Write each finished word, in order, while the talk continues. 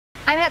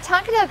I'm at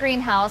Tonkadale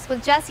Greenhouse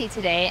with Jessie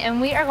today,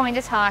 and we are going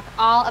to talk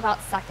all about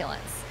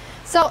succulents.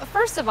 So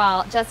first of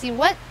all, Jessie,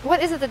 what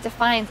is it that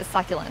defines a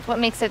succulent? What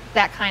makes it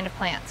that kind of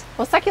plant?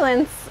 Well,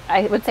 succulents,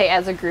 I would say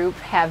as a group,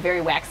 have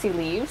very waxy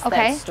leaves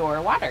that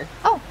store water.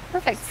 Oh,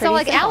 perfect. So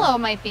like simple. Aloe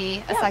might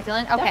be a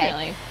succulent? Okay.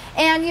 Definitely.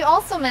 And you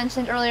also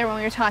mentioned earlier when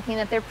we were talking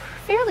that they're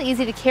fairly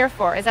easy to care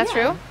for. Is that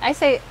true? I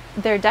say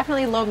they're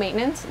definitely low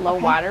maintenance, low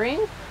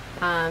watering.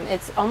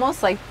 It's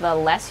almost like the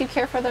less you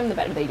care for them, the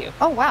better they do.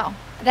 Oh, wow.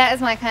 That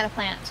is my kind of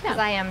plant, because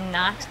I am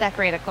not that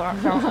great at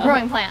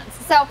growing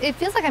plants. So it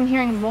feels like I'm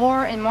hearing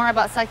more and more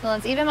about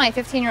succulents. Even my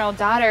 15-year-old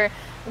daughter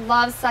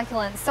loves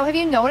succulents. So have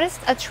you noticed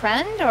a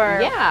trend?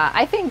 Or? Yeah,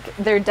 I think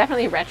they're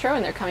definitely retro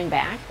and they're coming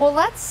back. Well,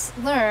 let's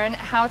learn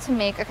how to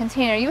make a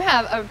container. You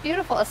have a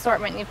beautiful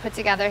assortment you put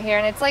together here,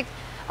 and it's like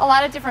a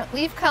lot of different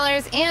leaf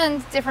colors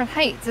and different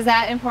heights. Is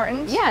that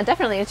important? Yeah,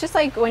 definitely. It's just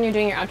like when you're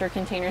doing your outdoor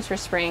containers for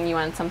spring, you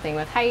want something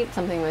with height,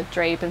 something with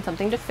drape, and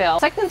something to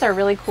fill. Succulents are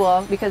really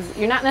cool because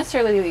you're not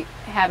necessarily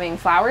having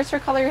flowers for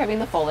color, you're having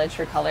the foliage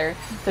for color.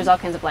 There's all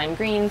kinds of lime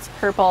greens,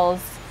 purples,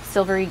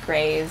 silvery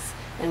grays,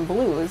 and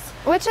blues.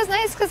 Which is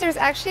nice because there's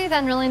actually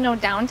then really no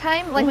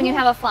downtime. Like when you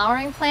have a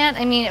flowering plant,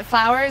 I mean, it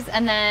flowers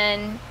and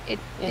then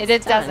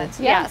it doesn't.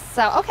 Yeah. Yes.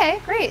 So, okay,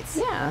 great.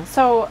 Yeah.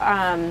 So,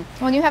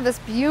 when you have this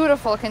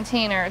beautiful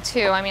container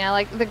too, I mean, I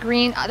like the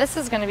green. This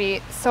is going to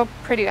be so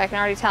pretty. I can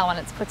already tell when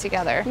it's put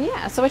together.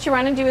 Yeah. So what you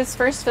want to do is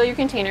first fill your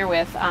container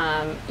with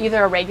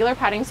either a regular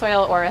potting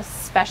soil or a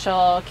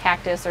special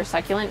cactus or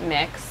succulent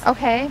mix.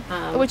 Okay.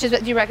 Which is,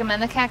 do you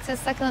recommend the cactus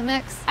succulent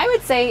mix? I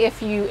would say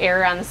if you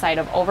err on the side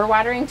of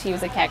overwatering, to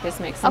use a cactus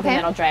mix, something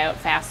that'll dry out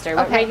faster.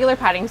 But regular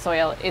potting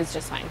soil is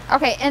just fine.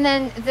 Okay. And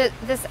then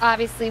this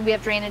obviously we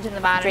have drainage in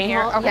the bottom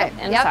here. Hole, okay.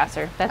 And a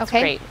saucer. That's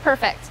great.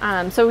 Perfect.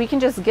 So we can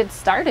just get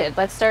started.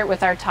 Let's start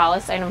with our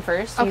tallest item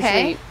first.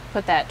 Usually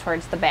put that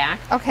towards the back.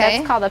 Okay.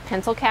 That's called a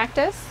pencil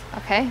cactus.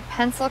 Okay.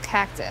 Pencil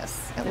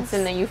cactus. It's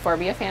in the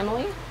euphorbia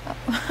family.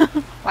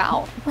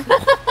 Wow.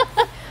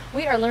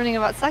 We are learning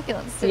about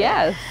succulents today.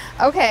 Yes.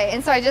 Okay.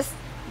 And so I just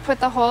put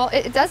the whole.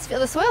 It does feel,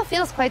 the soil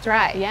feels quite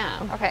dry.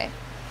 Yeah. Okay.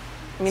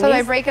 I mean, so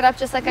I break it up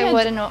just like I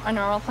would a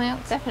normal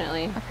plant?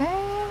 Definitely.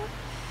 Okay.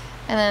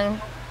 And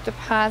then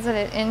deposit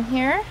it in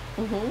here.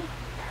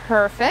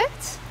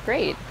 Perfect.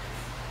 Great.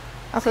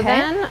 Okay. So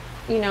then,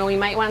 we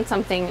might want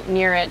something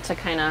near it to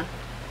kind of,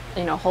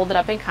 hold it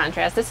up in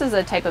contrast. This is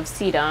a type of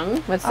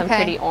sedum with some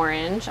pretty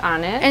orange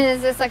on it. And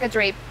is this like a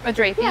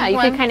draping? Yeah, you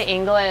can kind of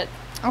angle it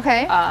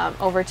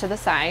over to the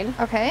side.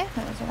 Okay,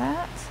 let me do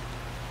that.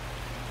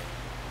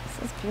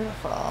 This is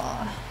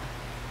beautiful.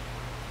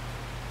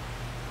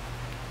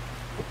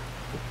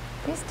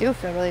 These do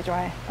feel really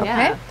dry. Okay.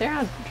 Yeah, they're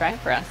all dry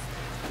for us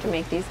to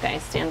make these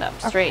guys stand up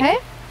straight. Okay.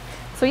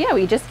 So yeah,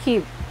 we just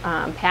keep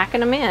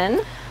packing them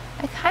in.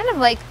 I kind of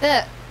like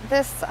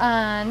this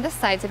on this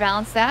side to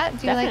balance that.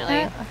 Do you like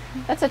that?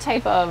 That's a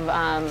type of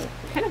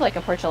kind of like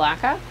a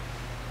portulaca.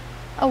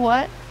 A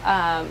what?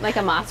 Like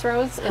a moss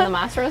rose in the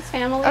moss rose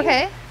family.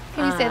 Okay.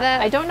 Can you say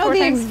that? I don't know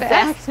the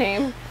exact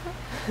name.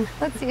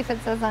 Let's see if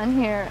it says on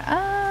here.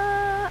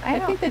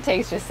 I think the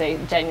tags just say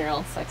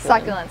general succulents.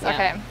 Succulents.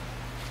 Okay.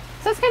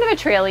 So it's kind of a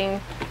trailing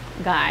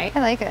guy. I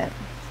like it.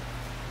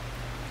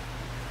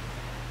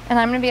 And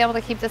I'm going to be able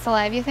to keep this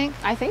alive, you think?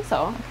 I think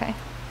so. Okay.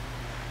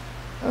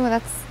 Oh,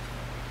 that's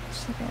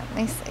shaping up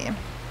nicely.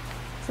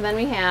 So then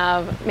we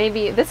have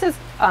this is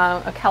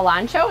a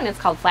calancho, and it's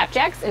called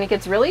flapjacks, and it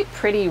gets really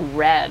pretty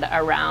red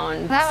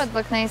around. That would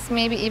look nice,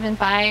 maybe even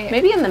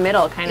maybe in the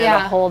middle, kind of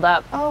to hold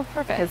up. Oh,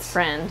 perfect. His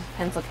friend,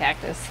 pencil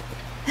cactus,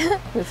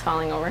 who's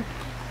falling over.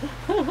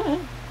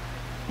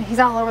 He's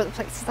all over the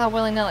place. He's all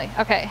willy-nilly.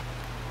 Okay.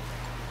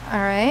 All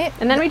right.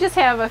 And then we just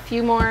have a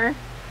few more.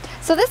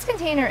 So this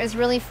container is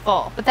really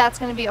full, but that's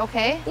going to be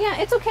okay? Yeah,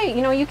 it's okay.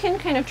 You can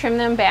kind of trim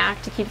them back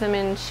to keep them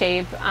in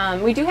shape.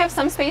 We do have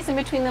some space in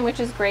between them, which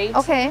is great.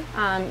 Okay.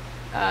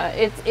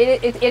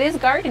 It is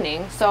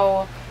gardening,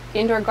 so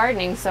indoor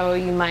gardening, so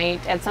you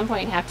might at some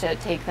point have to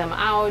take them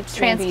out.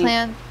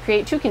 Transplant.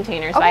 Create 2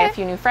 containers, buy a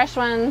few new fresh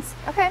ones.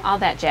 Okay. All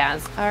that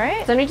jazz. All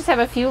right. So then we just have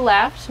a few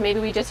left. Maybe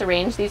we just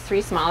arrange these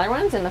 3 smaller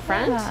ones in the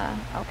front.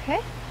 Okay.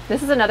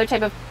 This is another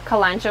type of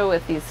calancho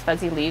with these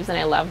fuzzy leaves, and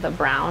I love the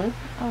brown.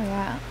 Oh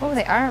yeah. Oh,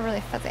 they are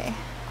really fuzzy.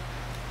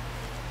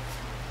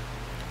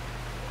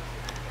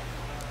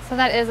 So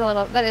that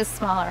is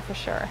smaller for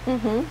sure.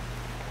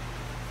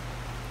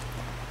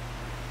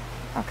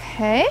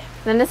 Okay.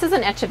 Then this is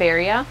an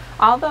echeveria.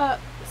 All the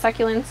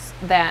succulents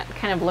that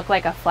kind of look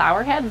like a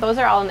flower head, those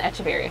are all in the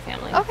echeveria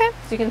family. Okay.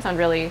 So you can sound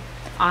really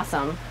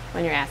awesome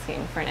when you're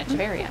asking for an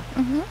echeveria.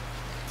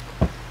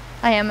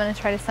 I am going to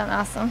try to sound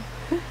awesome.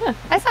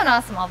 I sound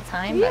awesome all the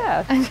time.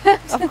 Yeah,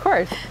 of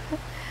course.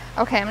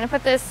 Okay, I'm going to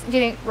put this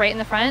right in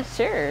the front.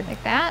 Sure.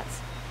 Like that.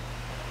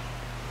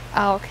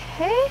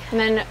 Okay. And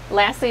then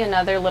lastly,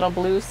 another little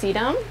blue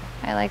sedum.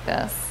 I like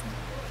this.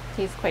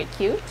 He's quite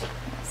cute.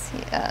 Yes, he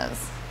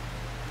is.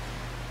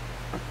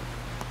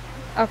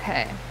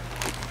 Okay.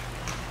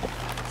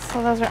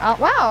 So those are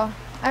all,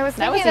 I was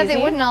thinking that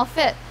they wouldn't all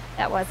fit.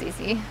 That was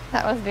easy.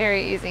 That was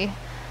very easy.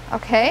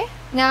 Okay.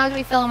 Now do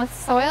we fill them with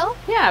soil?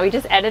 Yeah, we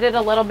just edited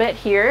a little bit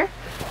here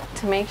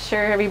to make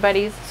sure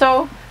everybody's,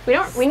 so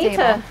we need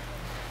to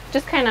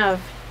just kind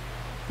of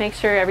make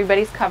sure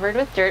everybody's covered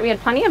with dirt. We had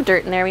plenty of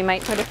dirt in there. We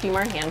might put a few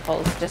more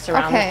handfuls just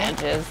around the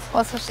edges.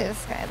 Well, especially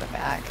this guy at the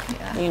back.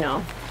 Yeah. You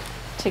know,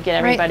 to get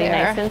everybody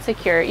nice and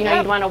secure. You know,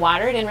 you'd want to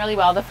water it in really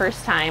well the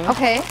first time.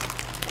 Okay.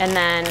 And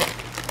then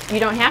you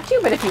don't have to,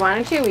 but if you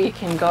wanted to, you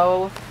can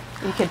go.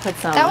 You could put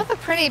some. That would look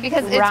pretty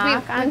because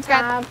rock on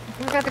top.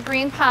 We've got the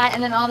green pot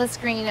and then all this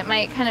green. It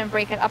might kind of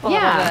break it up a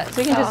little bit. So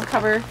you can just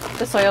cover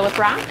the soil with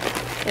rock.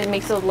 It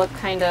makes it look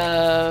kind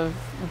of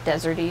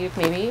deserty,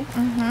 maybe.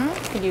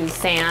 You could use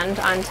sand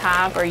on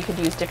top, or you could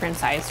use different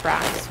sized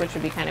rocks, which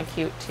would be kind of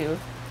cute too,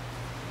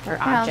 or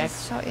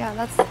objects.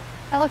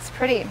 That looks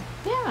pretty.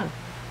 Yeah.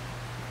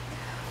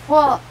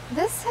 Well,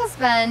 this has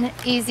been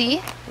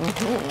easy,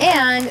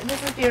 and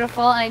this is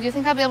beautiful, and I do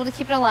think I'll be able to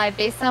keep it alive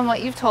based on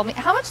what you've told me.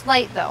 How much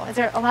light, though? Is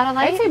there a lot of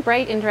light? I'd say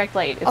bright indirect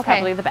light is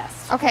probably the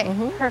best. Okay,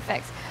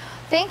 perfect.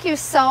 Thank you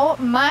so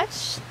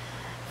much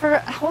for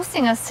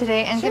hosting us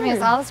today and giving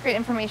us all this great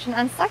information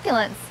on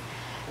succulents.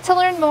 To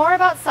learn more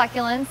about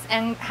succulents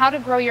and how to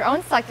grow your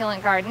own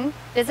succulent garden,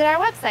 visit our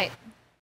website.